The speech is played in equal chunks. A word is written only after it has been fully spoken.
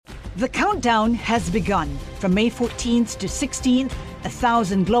The countdown has begun. From May 14th to 16th,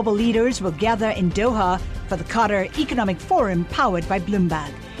 1,000 global leaders will gather in Doha for the Qatar Economic Forum powered by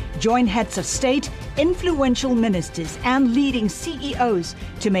Bloomberg. Join heads of state, influential ministers, and leading CEOs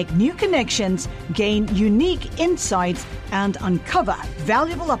to make new connections, gain unique insights, and uncover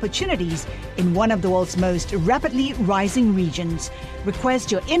valuable opportunities in one of the world's most rapidly rising regions.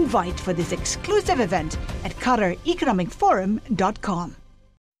 Request your invite for this exclusive event at QatarEconomicForum.com.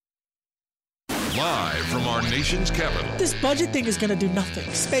 Live from our nation's capital. This budget thing is going to do nothing.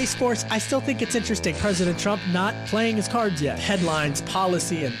 Space Force, I still think it's interesting. President Trump not playing his cards yet. Headlines,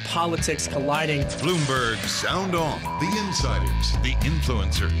 policy, and politics colliding. Bloomberg Sound On. The insiders, the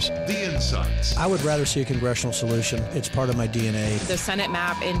influencers, the insights. I would rather see a congressional solution. It's part of my DNA. The Senate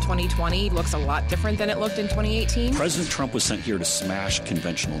map in 2020 looks a lot different than it looked in 2018. President Trump was sent here to smash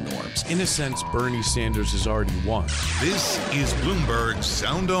conventional norms. In a sense, Bernie Sanders has already won. This is Bloomberg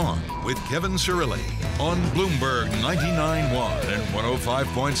Sound On with Kevin Cirilli on Bloomberg 99.1 and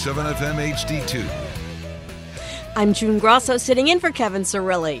 105.7 FM HD2. I'm June Grosso, sitting in for Kevin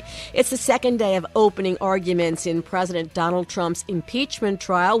Cirilli. It's the second day of opening arguments in President Donald Trump's impeachment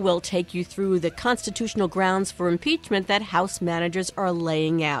trial. We'll take you through the constitutional grounds for impeachment that House managers are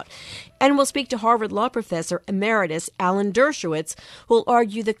laying out. And we'll speak to Harvard Law Professor Emeritus Alan Dershowitz, who will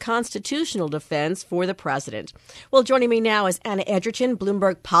argue the constitutional defense for the president. Well, joining me now is Anna Edgerton,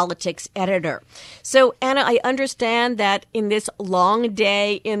 Bloomberg Politics editor. So, Anna, I understand that in this long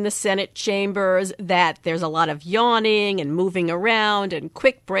day in the Senate chambers that there's a lot of yawning and moving around and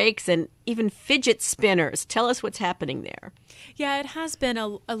quick breaks and even fidget spinners. Tell us what's happening there. Yeah, it has been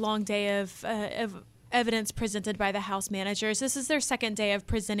a long day of evidence presented by the House managers. This is their second day of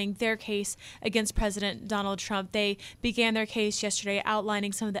presenting their case against President Donald Trump. They began their case yesterday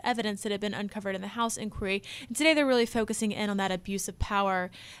outlining some of the evidence that had been uncovered in the House inquiry. And today they're really focusing in on that abuse of power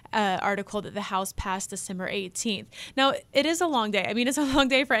article that the House passed December 18th. Now, it is a long day. I mean, it's a long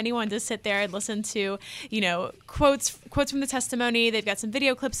day for anyone to sit there and listen to, quotes from the testimony. They've got some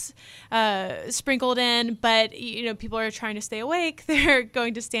video clips sprinkled in, but, people are trying to stay awake. They're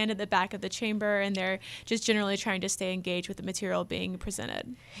going to stand at the back of the chamber, and they're just generally trying to stay engaged with the material being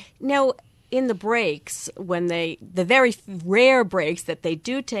presented. Now, in the breaks, the very rare breaks that they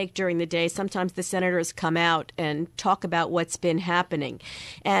do take during the day, sometimes the senators come out and talk about what's been happening.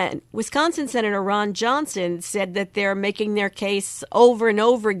 And Wisconsin Senator Ron Johnson said that they're making their case over and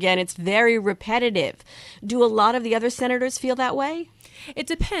over again. It's very repetitive. Do a lot of the other senators feel that way? It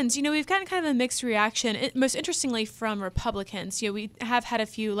depends. We've gotten kind of a mixed reaction, most interestingly from Republicans. We have had a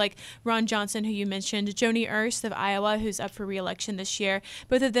few, like Ron Johnson, who you mentioned, Joni Ernst of Iowa, who's up for re-election this year.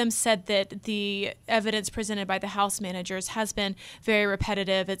 Both of them said that the evidence presented by the House managers has been very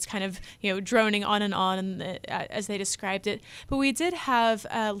repetitive. It's kind of, droning on and on, as they described it. But we did have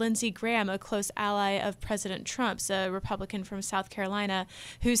Lindsey Graham, a close ally of President Trump's, a Republican from South Carolina,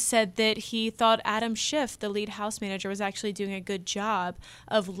 who said that he thought Adam Schiff, the lead House manager, was actually doing a good job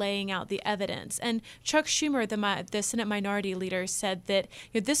of laying out the evidence. And Chuck Schumer, the Senate Minority Leader, said that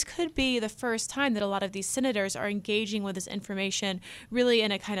this could be the first time that a lot of these senators are engaging with this information really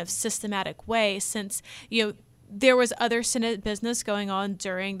in a kind of systematic way, since there was other Senate business going on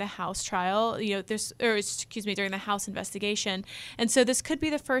during the House trial, during the House investigation. And so this could be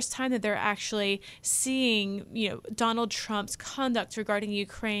the first time that they're actually seeing, Donald Trump's conduct regarding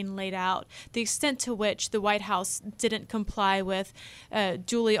Ukraine laid out, the extent to which the White House didn't comply with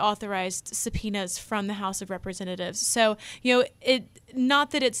duly authorized subpoenas from the House of Representatives. So,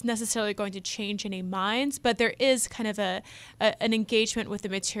 not that it's necessarily going to change any minds, but there is kind of an engagement with the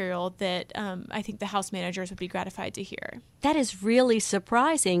material that I think the House managers would be gratified to hear. That is really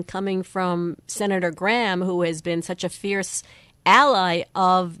surprising coming from Senator Graham, who has been such a fierce ally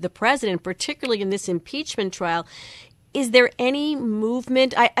of the president, particularly in this impeachment trial. Is there any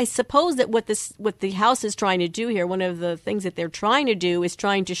movement? I suppose that what the House is trying to do here, one of the things that they're trying to do is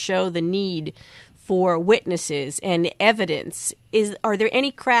trying to show the need for witnesses and evidence. Are there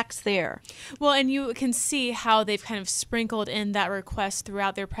any cracks there? Well, and you can see how they've kind of sprinkled in that request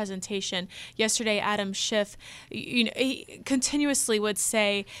throughout their presentation. Yesterday, Adam Schiff, he continuously would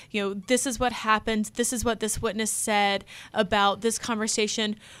say, this is what happened. This is what this witness said about this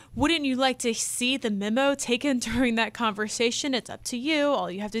conversation. Wouldn't you like to see the memo taken during that conversation? It's up to you.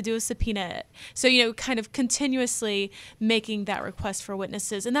 All you have to do is subpoena it. So, kind of continuously making that request for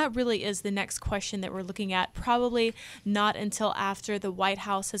witnesses. And that really is the next question that we're looking at, probably not until after the White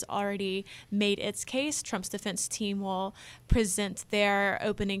House has already made its case. Trump's defense team will present their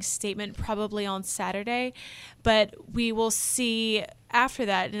opening statement probably on Saturday, but we will see after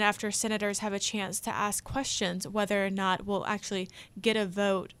that, and after senators have a chance to ask questions, whether or not we'll actually get a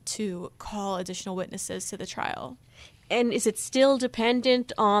vote to call additional witnesses to the trial. And is it still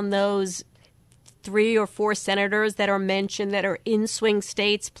dependent on those 3 or 4 senators that are mentioned that are in swing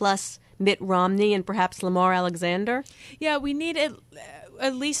states, plus Mitt Romney and perhaps Lamar Alexander? Yeah, we need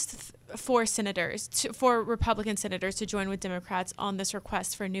at least 4 senators, 4 Republican senators to join with Democrats on this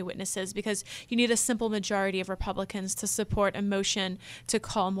request for new witnesses, because you need a simple majority of Republicans to support a motion to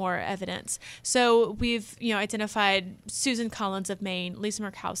call more evidence. So we've identified Susan Collins of Maine, Lisa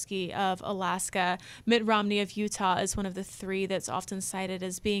Murkowski of Alaska, Mitt Romney of Utah as one of the 3 that's often cited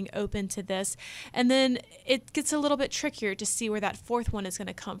as being open to this. And then it gets a little bit trickier to see where that 4th one is going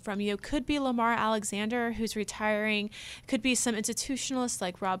to come from. Could be Lamar Alexander, who's retiring, could be some institutionalists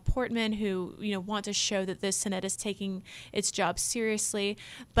like Rob Portman, who want to show that the Senate is taking its job seriously.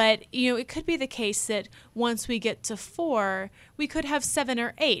 But it could be the case that once we get to 4, we could have 7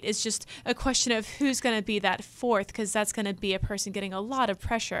 or 8. It's just a question of who's going to be that 4th, because that's going to be a person getting a lot of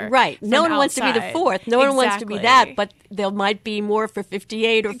pressure. Right. No one wants to be the 4th. No one wants to be that, but there might be more for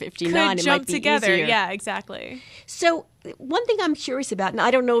 58 or 59. Could it jump might be together. Easier. Yeah, exactly. So one thing I'm curious about, and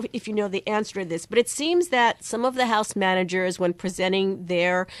I don't know if you know the answer to this, but it seems that some of the House managers, when presenting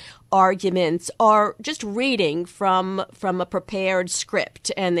their arguments, are just reading from a prepared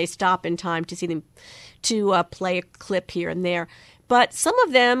script, and they stop in time to see them to play a clip here and there. But some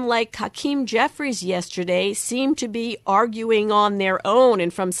of them, like Hakeem Jeffries yesterday, seem to be arguing on their own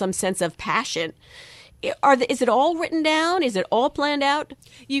and from some sense of passion. Is it all written down? Is it all planned out?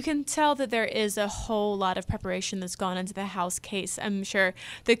 You can tell that there is a whole lot of preparation that's gone into the House case. I'm sure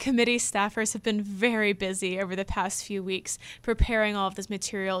the committee staffers have been very busy over the past few weeks preparing all of this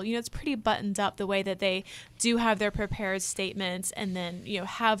material. It's pretty buttoned up the way that they do have their prepared statements, and then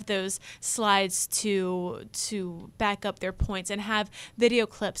have those slides to back up their points, and have video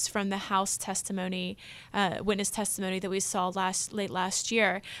clips from the House testimony, witness testimony that we saw late last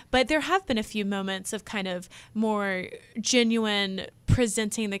year. But there have been a few moments of kind of more genuine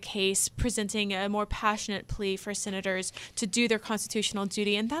presenting the case, presenting a more passionate plea for senators to do their constitutional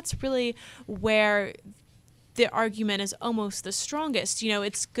duty. And that's really where the argument is almost the strongest.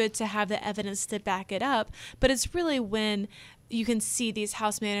 It's good to have the evidence to back it up, but it's really when you can see these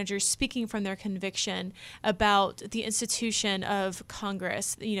House managers speaking from their conviction about the institution of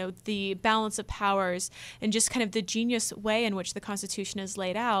Congress, the balance of powers, and just kind of the genius way in which the Constitution is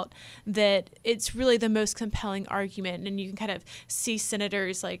laid out, that it's really the most compelling argument. And you can kind of see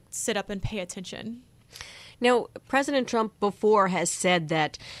senators like sit up and pay attention. Now, President Trump before has said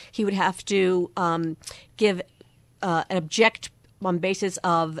that he would have to give an object on basis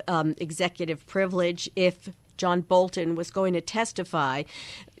of executive privilege if John Bolton was going to testify.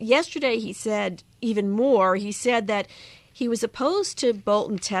 Yesterday, he said even more. He said that he was opposed to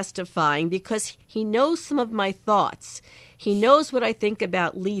Bolton testifying because he knows some of my thoughts. He knows what I think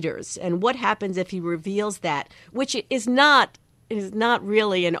about leaders and what happens if he reveals that, which is not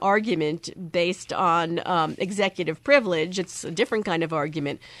really an argument based on executive privilege. It's a different kind of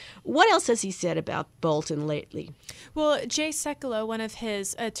argument. What else has he said about Bolton lately? Well, Jay Sekulow, one of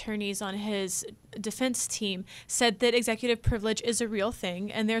his attorneys on his defense team, said that executive privilege is a real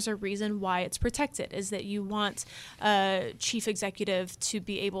thing, and there's a reason why it's protected, is that you want a chief executive to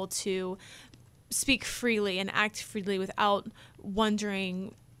be able to speak freely and act freely without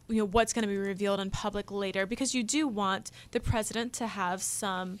wondering what's going to be revealed in public later, because you do want the president to have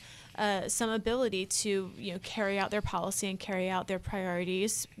some ability to carry out their policy and carry out their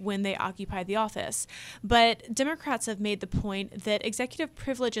priorities when they occupy the office. But Democrats have made the point that executive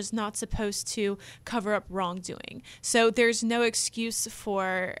privilege is not supposed to cover up wrongdoing. So there's no excuse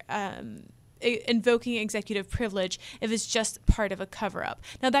for invoking executive privilege if it's just part of a cover-up.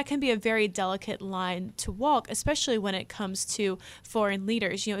 Now, that can be a very delicate line to walk, especially when it comes to foreign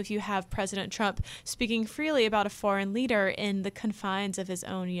leaders. If you have President Trump speaking freely about a foreign leader in the confines of his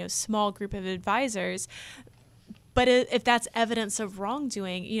own, small group of advisors, but if that's evidence of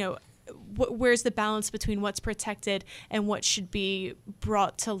wrongdoing, where's the balance between what's protected and what should be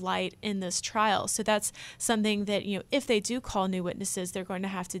brought to light in this trial? So that's something that, if they do call new witnesses, they're going to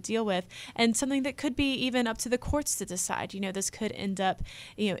have to deal with, and something that could be even up to the courts to decide. This could end up,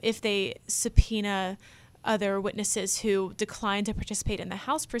 if they subpoena other witnesses who decline to participate in the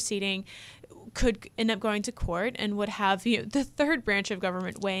House proceeding, could end up going to court and would have, the third branch of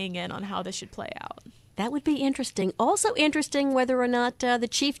government weighing in on how this should play out. That would be interesting. Also interesting whether or not the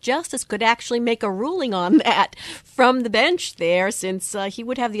Chief Justice could actually make a ruling on that from the bench there, since he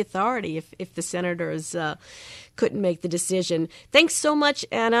would have the authority if the senators couldn't make the decision. Thanks so much,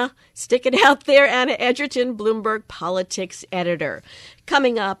 Anna. Stick it out there. Anna Edgerton, Bloomberg Politics editor.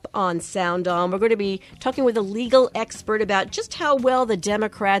 Coming up on Sound On, we're going to be talking with a legal expert about just how well the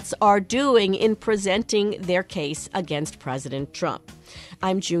Democrats are doing in presenting their case against President Trump.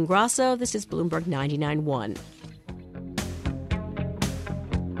 I'm June Grosso. This is Bloomberg 99.1.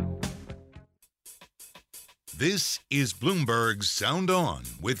 This is Bloomberg Sound On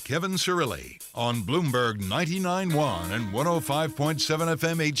with Kevin Cirilli on Bloomberg 99.1 and 105.7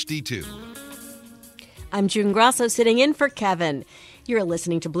 FM HD2. I'm June Grosso sitting in for Kevin. You're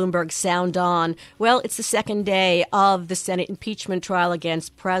listening to Bloomberg Sound On. Well, it's the second day of the Senate impeachment trial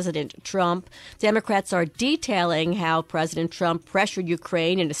against President Trump. Democrats are detailing how President Trump pressured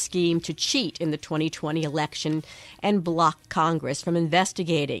Ukraine in a scheme to cheat in the 2020 election and block Congress from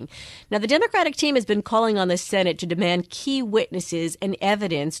investigating. Now, the Democratic team has been calling on the Senate to demand key witnesses and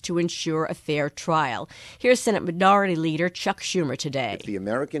evidence to ensure a fair trial. Here's Senate Minority Leader Chuck Schumer today. If the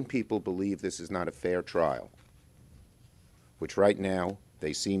American people believe this is not a fair trial, which right now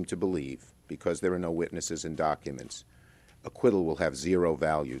they seem to believe because there are no witnesses and documents, acquittal will have zero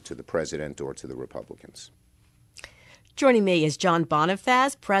value to the president or to the Republicans. Joining me is John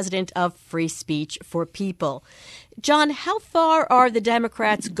Bonifaz, president of Free Speech for People. John, how far are the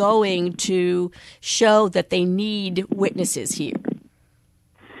Democrats going to show that they need witnesses here?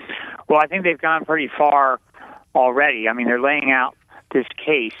 Well, I think they've gone pretty far already. I mean, they're laying out this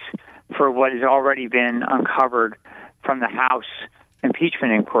case for what has already been uncovered from the House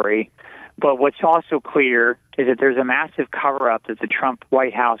impeachment inquiry. But what's also clear is that there's a massive cover-up that the Trump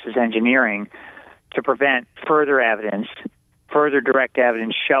White House is engineering to prevent further evidence, further direct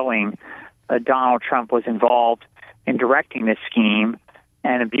evidence showing Donald Trump was involved in directing this scheme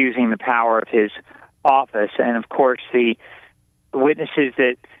and abusing the power of his office. And, of course, the witnesses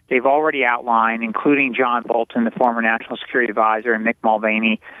that they've already outlined, including John Bolton, the former National Security Advisor, and Mick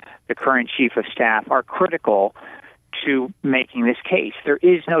Mulvaney, the current Chief of Staff, are critical to making this case. There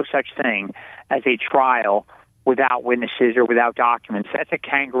is no such thing as a trial without witnesses or without documents. That's a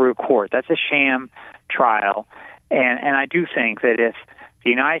kangaroo court. That's a sham trial. And I do think that if the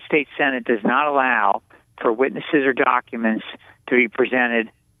United States Senate does not allow for witnesses or documents to be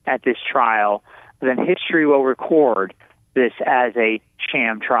presented at this trial, then history will record this as a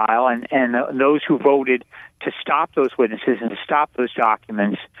sham trial, and those who voted to stop those witnesses and to stop those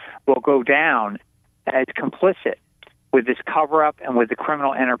documents will go down as complicit with this cover-up and with the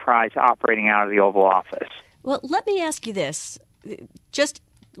criminal enterprise operating out of the Oval Office. Well, let me ask you this. Just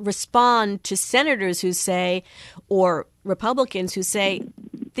respond to senators who say, or Republicans who say,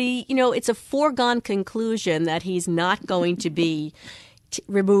 it's a foregone conclusion that he's not going to be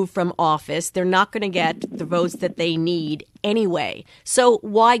removed from office. They're not going to get the votes that they need anyway. So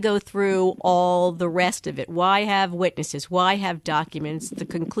why go through all the rest of it? Why have witnesses? Why have documents? The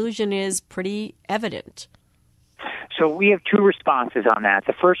conclusion is pretty evident. So we have two responses on that.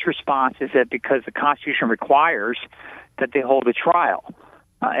 The first response is that because the Constitution requires that they hold a trial.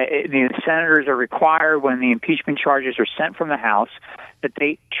 The senators are required, when the impeachment charges are sent from the House, that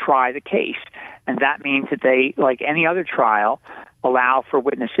they try the case. And that means that they, like any other trial, allow for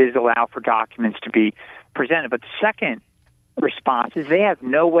witnesses, allow for documents to be presented. But the second response is they have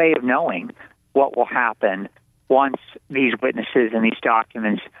no way of knowing what will happen once these witnesses and these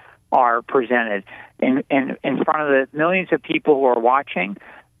documents are presented in front of the millions of people who are watching,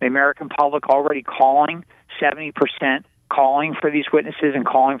 the American public already calling, 70% calling for these witnesses and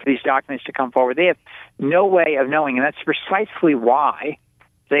calling for these documents to come forward. They have no way of knowing, and that's precisely why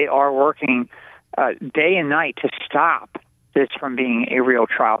they are working day and night to stop this from being a real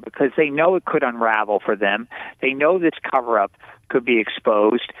trial, because they know it could unravel for them. They know this cover-up could be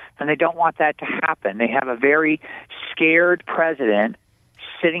exposed, and they don't want that to happen. They have a very scared president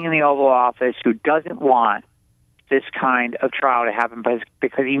sitting in the Oval Office who doesn't want this kind of trial to happen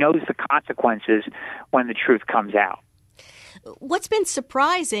because he knows the consequences when the truth comes out. What's been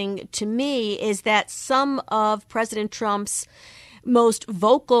surprising to me is that some of President Trump's most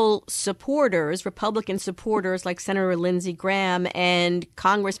vocal supporters, Republican supporters like Senator Lindsey Graham and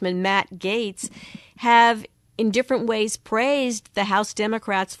Congressman Matt Gaetz, have in different ways praised the House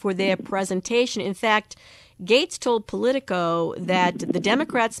Democrats for their presentation. In fact, Gaetz told Politico that the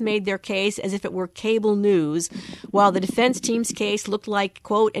Democrats made their case as if it were cable news, while the defense team's case looked like,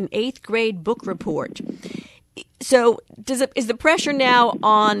 quote, an 8th grade book report. So is the pressure now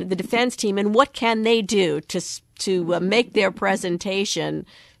on the defense team, and what can they do to make their presentation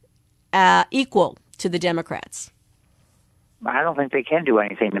equal to the Democrats? I don't think they can do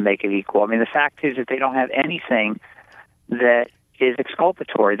anything to make it equal. I mean, the fact is that they don't have anything that is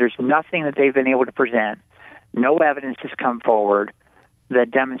exculpatory. There's nothing that they've been able to present. No evidence has come forward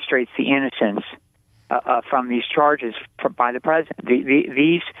that demonstrates the innocence from these charges by the president.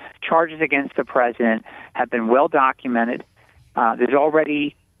 These charges against the president have been well documented. There's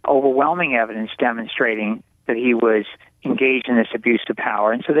already overwhelming evidence demonstrating that he was engaged in this abuse of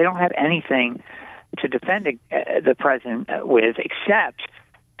power, and so they don't have anything to defend the president with except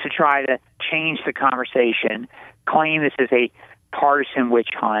to try to change the conversation, claim this is a partisan witch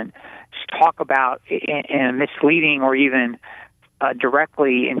hunt, talk about in a misleading or even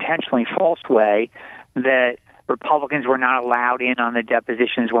directly, intentionally false way that Republicans were not allowed in on the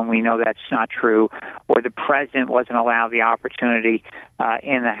depositions when we know that's not true, or the president wasn't allowed the opportunity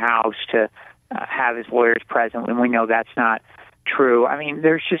in the House to have his lawyers present when we know that's not true. I mean,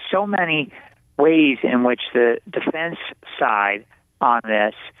 there's just so many ways in which the defense side on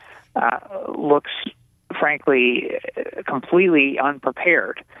this looks, frankly, completely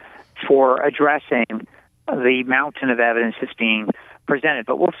unprepared for addressing the mountain of evidence that's being presented.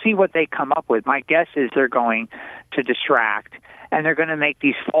 But we'll see what they come up with. My guess is they're going to distract, and they're going to make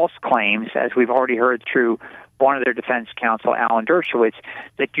these false claims, as we've already heard through one of their defense counsel, Alan Dershowitz,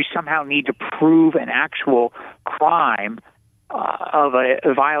 that you somehow need to prove an actual crime of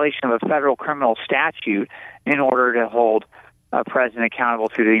a violation of a federal criminal statute in order to hold a president accountable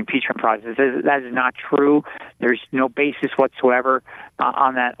through the impeachment process. That is not true. There's no basis whatsoever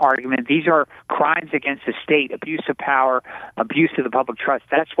on that argument. These are crimes against the state, abuse of power, abuse of the public trust.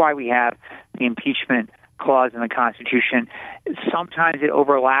 That's why we have the impeachment clause in the Constitution. Sometimes it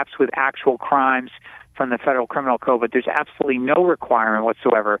overlaps with actual crimes from the federal criminal code, but there's absolutely no requirement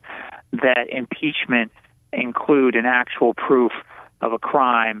whatsoever that impeachment include an actual proof of a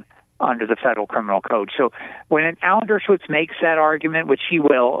crime under the federal criminal code. So when Alan Dershowitz makes that argument, which he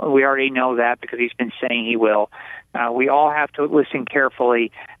will, we already know that because he's been saying he will, we all have to listen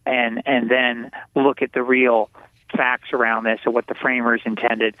carefully and then look at the real facts around this and what the framers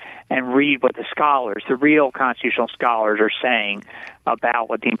intended and read what the scholars, the real constitutional scholars, are saying about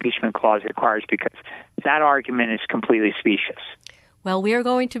what the impeachment clause requires, because that argument is completely specious. Well, we are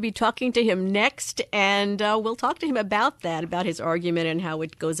going to be talking to him next, and we'll talk to him about that, about his argument and how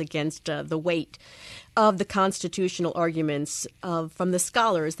it goes against the weight of the constitutional arguments from the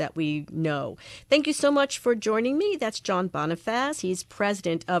scholars that we know. Thank you so much for joining me. That's John Bonifaz. He's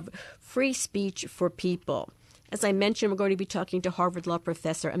president of Free Speech for People. As I mentioned, we're going to be talking to Harvard Law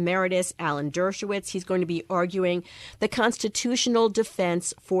Professor Emeritus Alan Dershowitz. He's going to be arguing the constitutional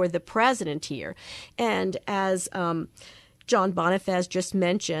defense for the president here. And as John Bonifaz just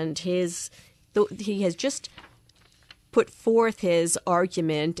mentioned, he has just put forth his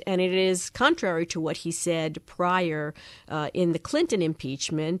argument, and it is contrary to what he said prior in the Clinton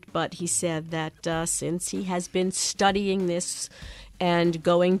impeachment. But he said that since he has been studying this and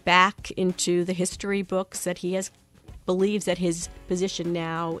going back into the history books, that he believes that his position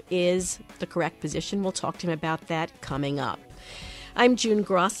now is the correct position. We'll talk to him about that coming up. I'm June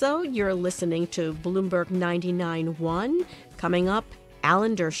Grosso. You're listening to Bloomberg 99.1. Coming up,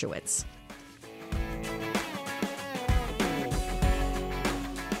 Alan Dershowitz.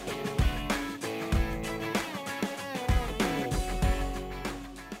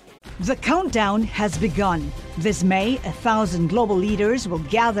 The countdown has begun. This May, 1,000 global leaders will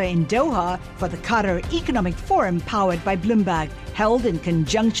gather in Doha for the Qatar Economic Forum powered by Bloomberg, held in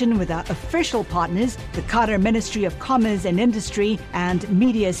conjunction with our official partners, the Qatar Ministry of Commerce and Industry and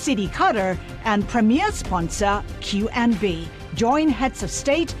Media City Qatar, and premier sponsor QNB. Join heads of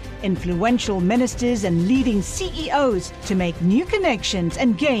state, influential ministers, and leading CEOs to make new connections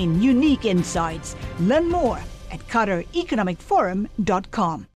and gain unique insights. Learn more at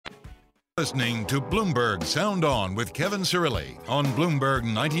QatarEconomicForum.com. Listening to Bloomberg Sound On with Kevin Cirilli on Bloomberg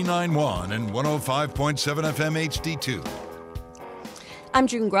 99.1 and 105.7 FM HD2. I'm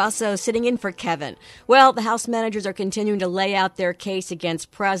June Grosso, sitting in for Kevin. Well, the House managers are continuing to lay out their case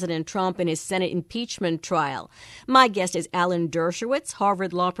against President Trump in his Senate impeachment trial. My guest is Alan Dershowitz,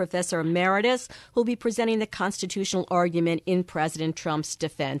 Harvard Law Professor Emeritus, who will be presenting the constitutional argument in President Trump's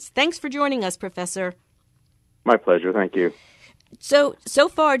defense. Thanks for joining us, Professor. My pleasure. Thank you. So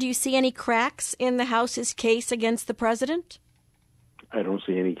far, do you see any cracks in the House's case against the president? I don't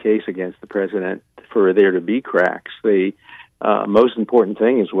see any case against the president for there to be cracks. The most important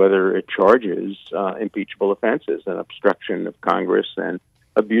thing is whether it charges impeachable offenses, and obstruction of Congress and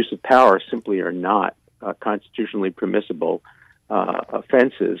abuse of power simply are not constitutionally permissible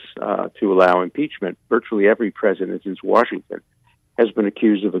offenses to allow impeachment. Virtually every president since Washington has been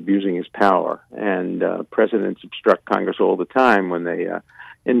accused of abusing his power. And presidents obstruct Congress all the time when they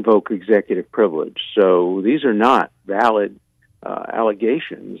invoke executive privilege. So these are not valid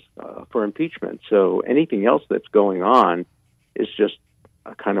allegations for impeachment. So anything else that's going on is just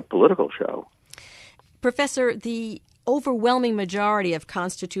a kind of political show. Professor, the overwhelming majority of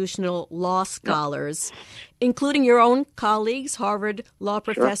constitutional law scholars, including your own colleagues, Harvard law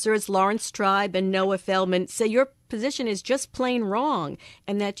professors Lawrence Tribe and Noah Feldman, say your position is just plain wrong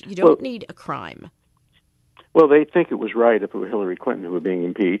and that you don't need a crime. Well, they think it was right if it were Hillary Clinton who were being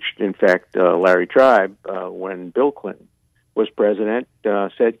impeached. In fact, Larry Tribe, when Bill Clinton was president,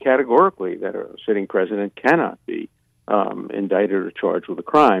 said categorically that a sitting president cannot be indicted or charged with a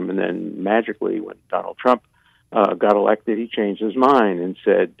crime. And then magically, when Donald Trump got elected, he changed his mind and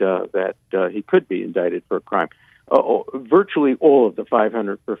said that he could be indicted for a crime. Virtually all of the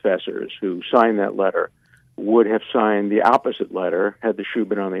 500 professors who signed that letter would have signed the opposite letter had the shoe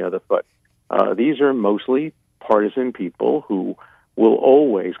been on the other foot. These are mostly partisan people who will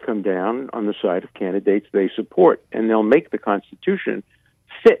always come down on the side of candidates they support, and they'll make the Constitution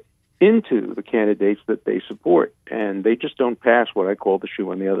fit into the candidates that they support, and they just don't pass what I call the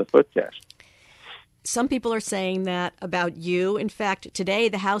shoe on the other foot test. Some people are saying that about you. In fact, today,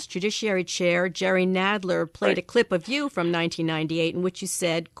 the House Judiciary Chair, Jerry Nadler, played a clip of you from 1998 in which you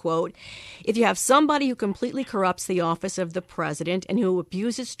said, quote, "If you have somebody who completely corrupts the office of the president and who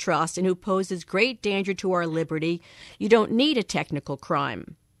abuses trust and who poses great danger to our liberty, you don't need a technical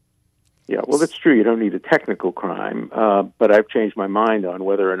crime." Yeah, well, that's true. You don't need a technical crime, but I've changed my mind on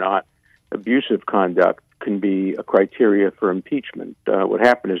whether or not abusive conduct can be a criteria for impeachment. What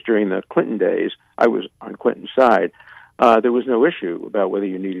happened is during the Clinton days, I was on Clinton's side, there was no issue about whether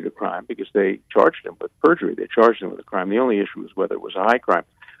you needed a crime because they charged him with perjury. They charged him with a crime. The only issue was whether it was a high crime.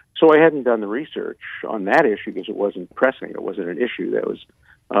 So I hadn't done the research on that issue because it wasn't pressing. It wasn't an issue that was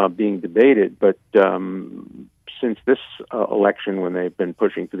being debated. But since this election, when they've been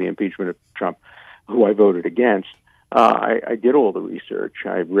pushing for the impeachment of Trump, who I voted against, I did all the research.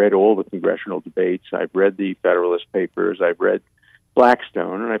 I've read all the congressional debates. I've read the Federalist Papers. I've read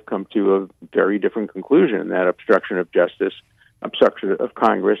Blackstone, and I've come to a very different conclusion that obstruction of justice, obstruction of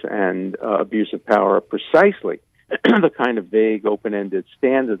Congress, and abuse of power are precisely the kind of vague, open-ended,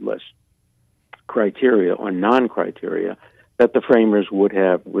 standardless criteria or non-criteria that the framers would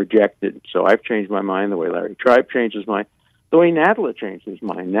have rejected. So I've changed my mind the way Larry Tribe changed his mind, the way Nadler changed his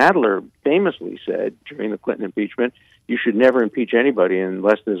mind. Nadler famously said during the Clinton impeachment, you should never impeach anybody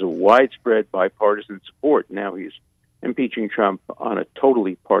unless there's a widespread bipartisan support. Now he's impeaching Trump on a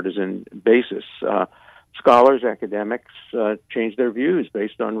totally partisan basis. Scholars, academics change their views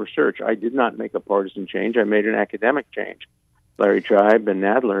based on research. I did not make a partisan change. I made an academic change. Larry Tribe and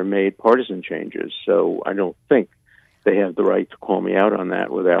Nadler made partisan changes, so I don't think they have the right to call me out on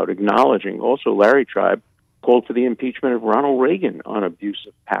that without acknowledging. Also, Larry Tribe called for the impeachment of Ronald Reagan on abuse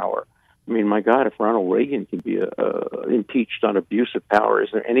of power. I mean, my God, if Ronald Reagan can be impeached on abuse of power, is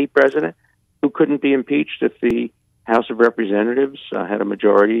there any president who couldn't be impeached if the House of Representatives had a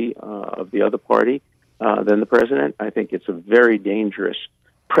majority of the other party than the president? I think it's a very dangerous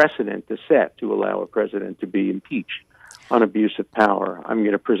precedent to set to allow a president to be impeached on abuse of power. I'm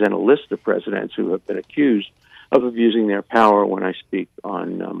going to present a list of presidents who have been accused of abusing their power when I speak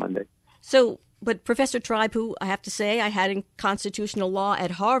on Monday. But Professor Tribe, who I have to say I had in constitutional law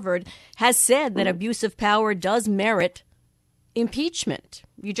at Harvard, has said that abuse of power does merit impeachment.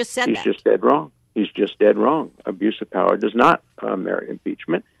 You just said that. He's just dead wrong. He's just dead wrong. Abuse of power does not merit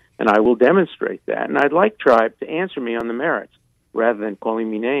impeachment, and I will demonstrate that. And I'd like Tribe to answer me on the merits rather than calling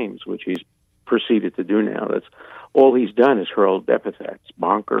me names, which he's proceeded to do now. That's all he's done is hurled epithets,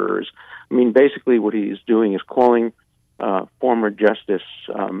 bonkers. I mean, basically what he's doing is calling former Justice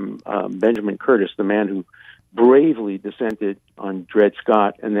Benjamin Curtis, the man who bravely dissented on Dred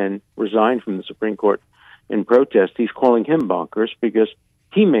Scott and then resigned from the Supreme Court in protest, he's calling him bonkers because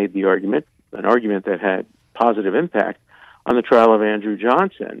he made the argument, an argument that had positive impact on the trial of Andrew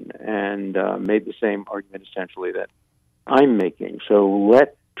Johnson, and made the same argument essentially that I'm making. So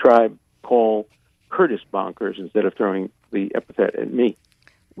let Tribe call Curtis bonkers instead of throwing the epithet at me.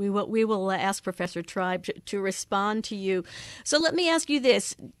 We will ask Professor Tribe to respond to you. So let me ask you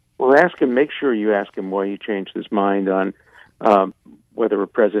this. Well, ask him. Make sure you ask him why he changed his mind on whether a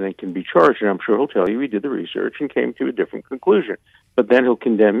president can be charged. And I'm sure he'll tell you he did the research and came to a different conclusion. But then he'll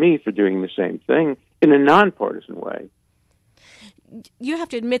condemn me for doing the same thing in a nonpartisan way. You have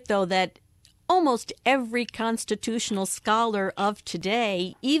to admit, though, that almost every constitutional scholar of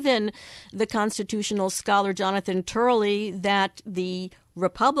today, even the constitutional scholar Jonathan Turley that the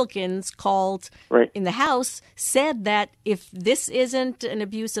Republicans called in the House said that if this isn't an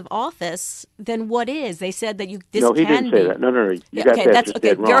abuse of office, then what is? They said that this No, he can didn't say be. that. No. You Yeah, got okay, that that's just okay.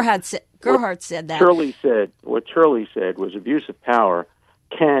 dead wrong. Gerhardt said that. What Turley said was abuse of power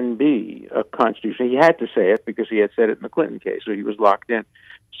can be a constitution. He had to say it because he had said it in the Clinton case, so he was locked in.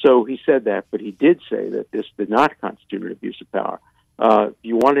 So he said that, but he did say that this did not constitute an abuse of power.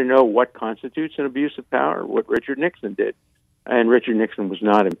 You want to know what constitutes an abuse of power? What Richard Nixon did. And Richard Nixon was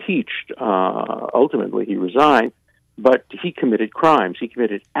not impeached. Ultimately, he resigned, but he committed crimes. He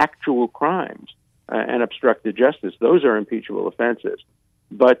committed actual crimes and obstructed justice. Those are impeachable offenses.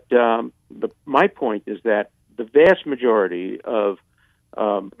 But my point is that the vast majority of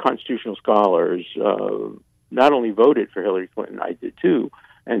constitutional scholars not only voted for Hillary Clinton, I did too,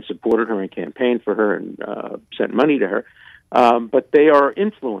 and supported her and campaigned for her and sent money to her, but they are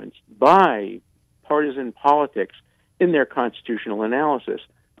influenced by partisan politics in their constitutional analysis.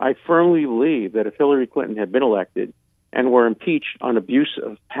 I firmly believe that if Hillary Clinton had been elected and were impeached on abuse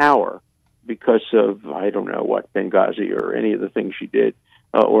of power because of, I don't know what, Benghazi or any of the things she did,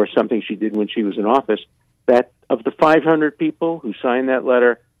 or something she did when she was in office, that of the 500 people who signed that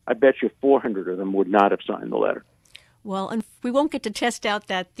letter, I bet you 400 of them would not have signed the letter. Well, and we won't get to test out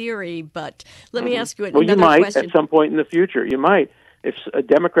that theory, but let me ask you another question. Well, you might question. At some point in the future. You might. If a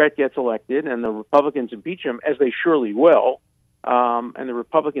Democrat gets elected and the Republicans impeach him, as they surely will, and the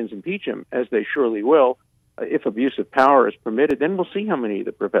Republicans impeach him, as they surely will, if abuse of power is permitted, then we'll see how many of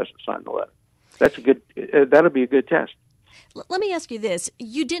the professors sign the letter. That's a good. That'll be a good test. Let me ask you this.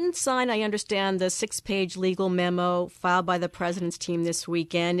 You didn't sign, I understand, the 6-page legal memo filed by the president's team this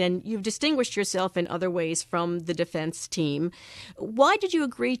weekend, and you've distinguished yourself in other ways from the defense team. Why did you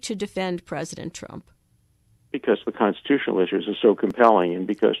agree to defend President Trump? Because the constitutional issues are so compelling, and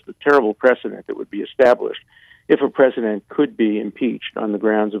because the terrible precedent that would be established if a president could be impeached on the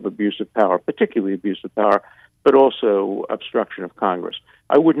grounds of abuse of power, particularly abuse of power, but also obstruction of Congress.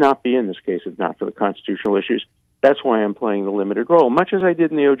 I would not be in this case if not for the constitutional issues. That's why I'm playing the limited role, much as I did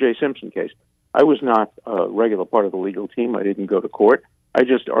in the O.J. Simpson case. I was not a regular part of the legal team. I didn't go to court. I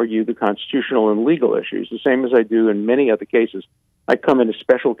just argued the constitutional and legal issues, the same as I do in many other cases. I come in as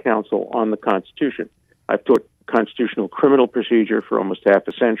special counsel on the Constitution. I've taught constitutional criminal procedure for almost half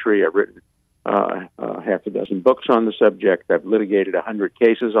a century. I've written half a dozen books on the subject. I've litigated 100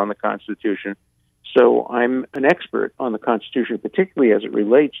 cases on the Constitution. So I'm an expert on the Constitution, particularly as it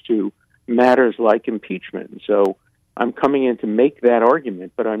relates to matters like impeachment. And so I'm coming in to make that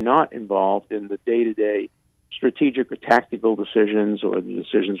argument, but I'm not involved in the day-to-day strategic or tactical decisions or the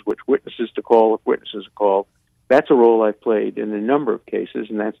decisions which witnesses to call if witnesses are called. That's a role I've played in a number of cases,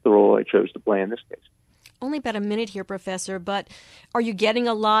 and that's the role I chose to play in this case. Only about a minute here, Professor, but are you getting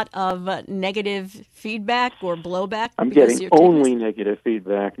a lot of negative feedback or blowback? I'm getting only negative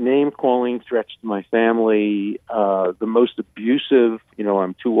feedback, name-calling, threats to my family, the most abusive,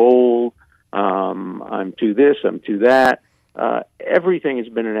 I'm too old, I'm too this, I'm too that. Everything has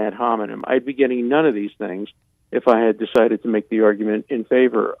been an ad hominem. I'd be getting none of these things if I had decided to make the argument in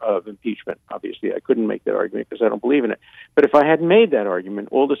favor of impeachment. Obviously, I couldn't make that argument because I don't believe in it. But if I had made that argument,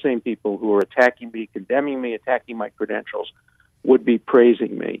 all the same people who are attacking me, condemning me, attacking my credentials would be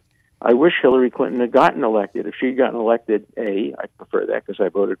praising me. I wish Hillary Clinton had gotten elected. If she had gotten elected, A, I prefer that because I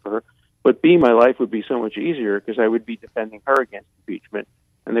voted for her, but B, my life would be so much easier because I would be defending her against impeachment,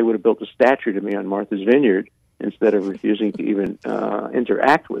 and they would have built a statue to me on Martha's Vineyard instead of refusing to even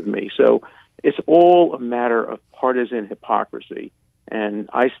interact with me. So it's all a matter of partisan hypocrisy, and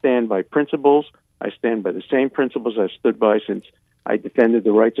I stand by principles. I stand by the same principles I've stood by since I defended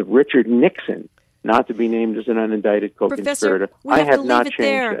the rights of Richard Nixon not to be named as an unindicted co-conspirator. Professor, we have I have to not leave it changed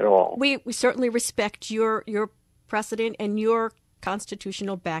there. at all. We certainly respect your precedent and your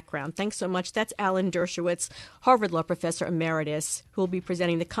constitutional background. Thanks so much. That's Alan Dershowitz, Harvard Law Professor Emeritus, who will be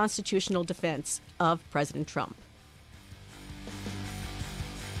presenting the constitutional defense of President Trump.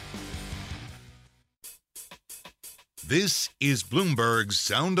 This is Bloomberg's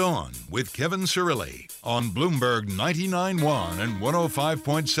Sound On with Kevin Cirilli on Bloomberg 99.1 and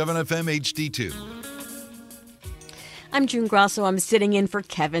 105.7 FM HD2. I'm June Grosso. I'm sitting in for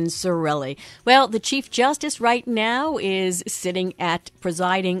Kevin Cirilli. Well, the Chief Justice right now is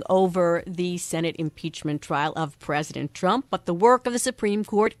presiding over the Senate impeachment trial of President Trump, but the work of the Supreme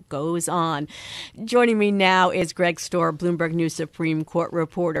Court goes on. Joining me now is Greg Stohr, Bloomberg News Supreme Court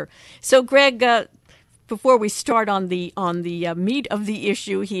reporter. So, Greg, before we start on the meat of the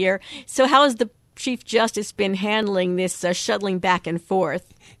issue here, so how has the Chief Justice been handling this shuttling back and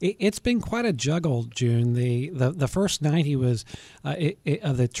forth? It's been quite a juggle, June. The first night he was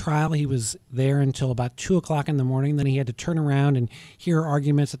of the trial, he was there until about 2 o'clock in the morning. Then he had to turn around and hear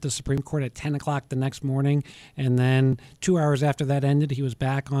arguments at the Supreme Court at 10 o'clock the next morning, and then 2 hours after that ended, he was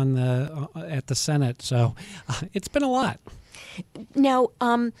back on at the Senate. So it's been a lot. Now,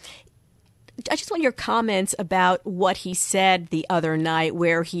 I just want your comments about what he said the other night,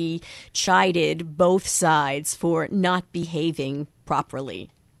 where he chided both sides for not behaving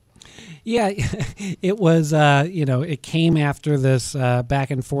properly. Yeah, it was, it came after this back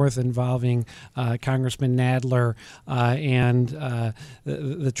and forth involving Congressman Nadler and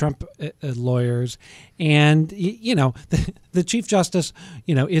the Trump lawyers. And, the Chief Justice,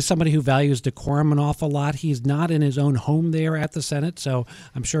 is somebody who values decorum an awful lot. He's not in his own home there at the Senate, so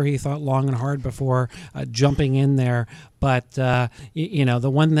I'm sure he thought long and hard before jumping in there. But,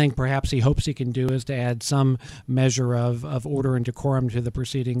 the one thing perhaps he hopes he can do is to add some measure of order and decorum to the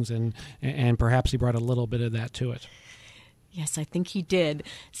proceedings, and perhaps he brought a little bit of that to it. Yes, I think he did.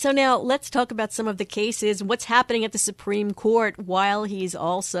 So now let's talk about some of the cases, what's happening at the Supreme Court while he's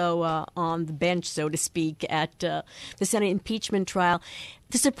also on the bench, so to speak, at the Senate impeachment trial.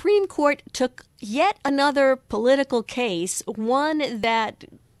 The Supreme Court took yet another political case, one that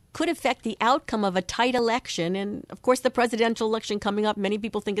could affect the outcome of a tight election. And, of course, the presidential election coming up, many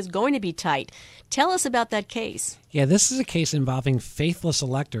people think is going to be tight. Tell us about that case. Yeah, this is a case involving faithless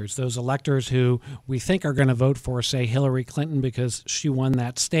electors, those electors who we think are going to vote for, say, Hillary Clinton because she won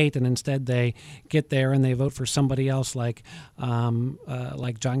that state, and instead they get there and they vote for somebody else like John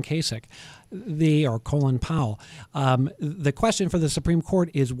Kasich. Or Colin Powell. The question for the Supreme Court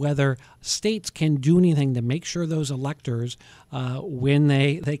is whether states can do anything to make sure those electors, when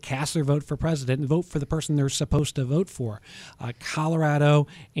they cast their vote for president, vote for the person they're supposed to vote for. Colorado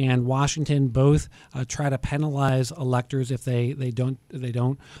and Washington both try to penalize electors if they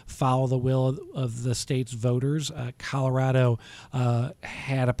don't follow the will of the state's voters. Colorado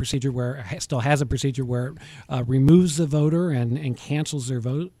had a procedure still has a procedure where it removes the voter and cancels their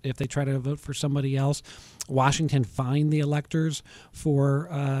vote if they try to vote for somebody else. Washington fined the electors for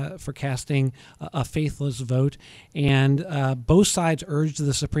casting a faithless vote, and both sides urged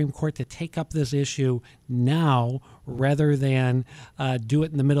the Supreme Court to take up this issue now rather than do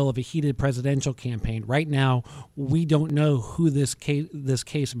it in the middle of a heated presidential campaign. Right now, we don't know who this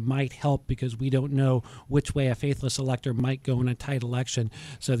case might help because we don't know which way a faithless elector might go in a tight election.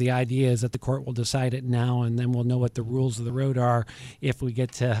 So the idea is that the court will decide it now, and then we'll know what the rules of the road are if we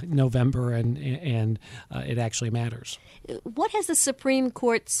get to November and it actually matters. What has the Supreme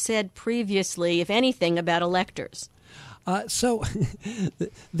Court said previously, if anything, about electors? So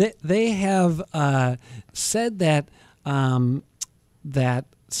they have said that that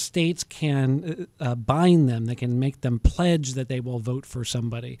states can bind them. They can make them pledge that they will vote for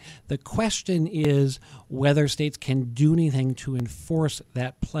somebody. The question is whether states can do anything to enforce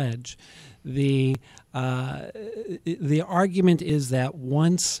that pledge. The argument is that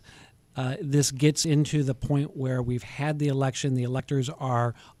once this gets into the point where we've had the election, the electors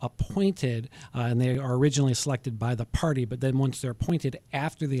are appointed, and they are originally selected by the party, but then once they're appointed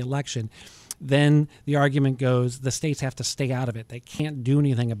after the election, then the argument goes the states have to stay out of it. They can't do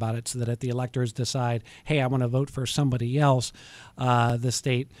anything about it, so that if the electors decide, hey, I want to vote for somebody else, the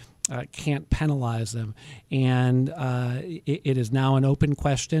state can't penalize them, and it is now an open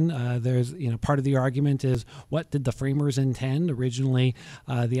question. There's, part of the argument is what did the framers intend? Originally,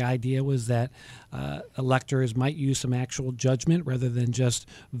 the idea was that electors might use some actual judgment rather than just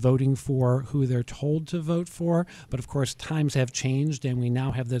voting for who they're told to vote for. But of course, times have changed, and we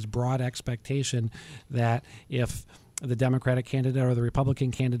now have this broad expectation that if the Democratic candidate or the Republican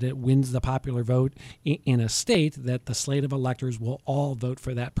candidate wins the popular vote in a state, that the slate of electors will all vote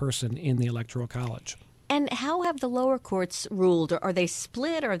for that person in the Electoral College. And how have the lower courts ruled? Are they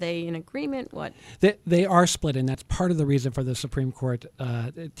split? Are they in agreement? What? They are split, and that's part of the reason for the Supreme Court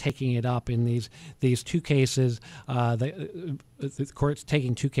taking it up in these two cases. The court's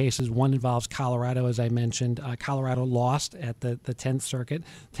taking two cases. One involves Colorado, as I mentioned. Colorado lost at the 10th Circuit.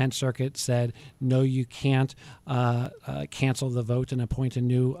 10th Circuit said, no, you can't cancel the vote and appoint a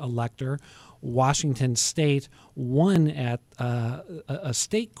new elector. Washington State won at a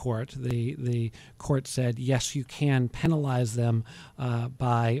state court. The court said, yes, you can penalize them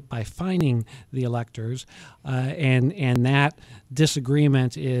by fining the electors, and that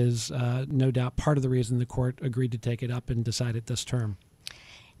disagreement is no doubt part of the reason the court agreed to take it up and decide it this term.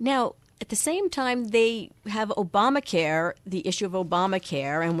 Now, at the same time, they have Obamacare, the issue of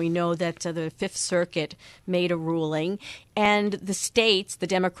Obamacare, and we know that the Fifth Circuit made a ruling, and the states, the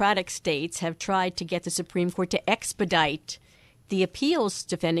Democratic states, have tried to get the Supreme Court to expedite the appeals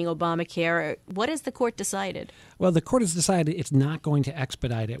defending Obamacare. What has the court decided? Well, the court has decided it's not going to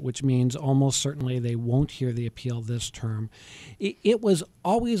expedite it, which means almost certainly they won't hear the appeal this term. It was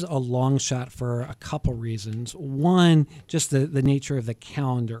always a long shot for a couple reasons. One, just the nature of the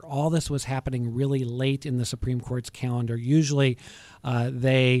calendar. All this was happening really late in the Supreme Court's calendar. Usually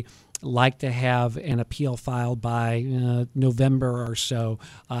they like to have an appeal filed by November or so,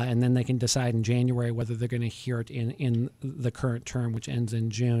 and then they can decide in January whether they're going to hear it in the current term, which ends in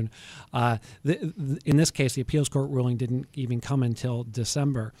June. In this case, the appeals court ruling didn't even come until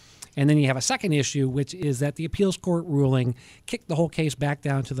December. And then you have a second issue, which is that the appeals court ruling kicked the whole case back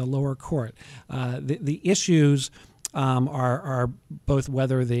down to the lower court. The issues are both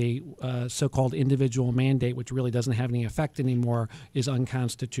whether the so-called individual mandate, which really doesn't have any effect anymore, is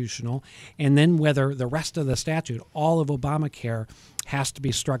unconstitutional, and then whether the rest of the statute, all of Obamacare, has to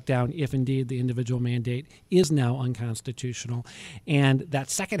be struck down if indeed the individual mandate is now unconstitutional. And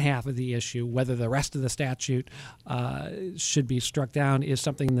that second half of the issue, whether the rest of the statute should be struck down, is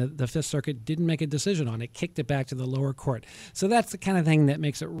something that the Fifth Circuit didn't make a decision on. It kicked it back to the lower court. So that's the kind of thing that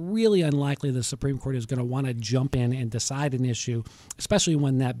makes it really unlikely the Supreme Court is going to want to jump in and decide an issue, especially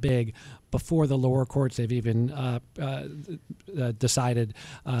one that big, before the lower courts have even decided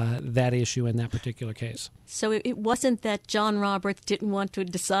that issue in that particular case. So it wasn't that John Roberts didn't want to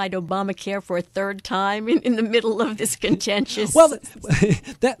decide Obamacare for a third time in the middle of this contentious... Well,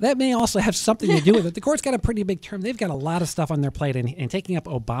 that may also have something to do with it. The court's got a pretty big term. They've got a lot of stuff on their plate, and taking up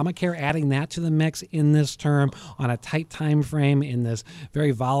Obamacare, adding that to the mix in this term on a tight time frame in this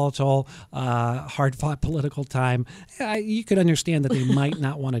very volatile, hard-fought political time, you could understand that they might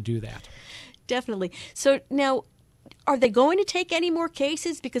not want to do that. Definitely. So now, are they going to take any more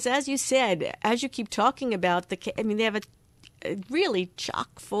cases? Because as you said, as you keep talking about they have a really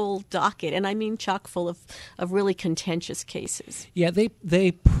chock full docket, and I mean chock full of really contentious cases. Yeah,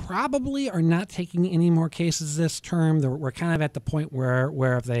 they probably are not taking any more cases this term. We're kind of at the point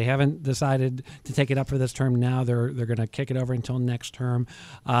where if they haven't decided to take it up for this term now, they're going to kick it over until next term.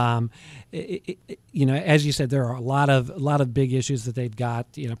 As you said, there are a lot of big issues that they've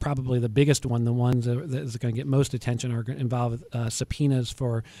got. Probably the biggest one, the ones that is going to get most attention, are going to involve subpoenas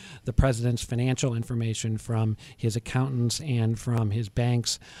for the president's financial information from his accountants and from his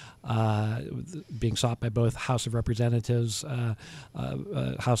banks, being sought by both House of Representatives,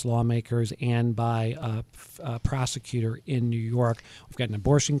 House lawmakers, and by a prosecutor in New York. We've got an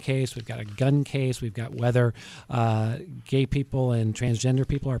abortion case. We've got a gun case. We've got whether gay people and transgender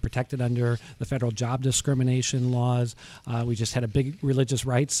people are protected under the federal job discrimination laws. We just had a big religious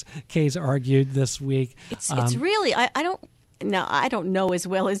rights case argued this week. It's really, I don't know as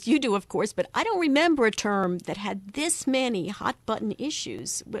well as you do, of course, but I don't remember a term that had this many hot-button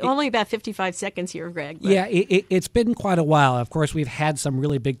issues. Only about 55 seconds here, Greg. But. Yeah, it's been quite a while. Of course, we've had some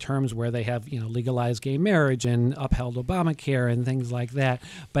really big terms where they have, legalized gay marriage and upheld Obamacare and things like that.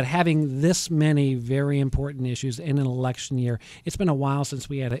 But having this many very important issues in an election year, it's been a while since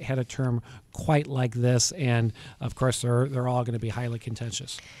we had a term quite like this. And, of course, they're all going to be highly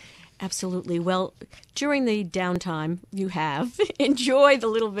contentious. Absolutely. Well, during the downtime you have, enjoy the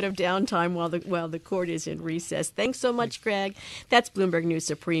little bit of downtime while the court is in recess. Thanks so much, Greg. That's Bloomberg News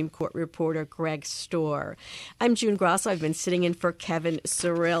Supreme Court reporter Greg Stohr. I'm June Grosso. I've been sitting in for Kevin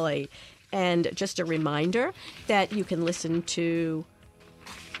Cirilli. And just a reminder that you can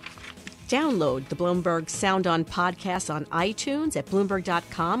download the Bloomberg Sound On podcast on iTunes at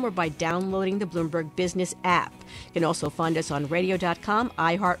Bloomberg.com or by downloading the Bloomberg Business app. You can also find us on Radio.com,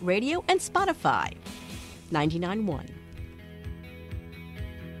 iHeartRadio, and Spotify. 99.1.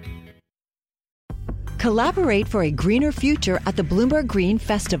 Collaborate for a greener future at the Bloomberg Green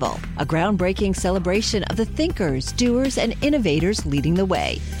Festival, a groundbreaking celebration of the thinkers, doers, and innovators leading the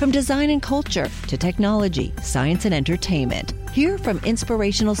way. From design and culture to technology, science, and entertainment. Hear from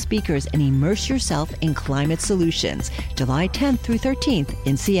inspirational speakers and immerse yourself in climate solutions. July 10th through 13th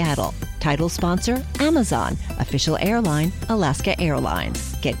in Seattle. Title sponsor, Amazon. Official airline, Alaska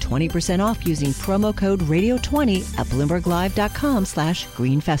Airlines. Get 20% off using promo code RADIO20 at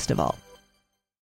BloombergLive.com/Green Festival.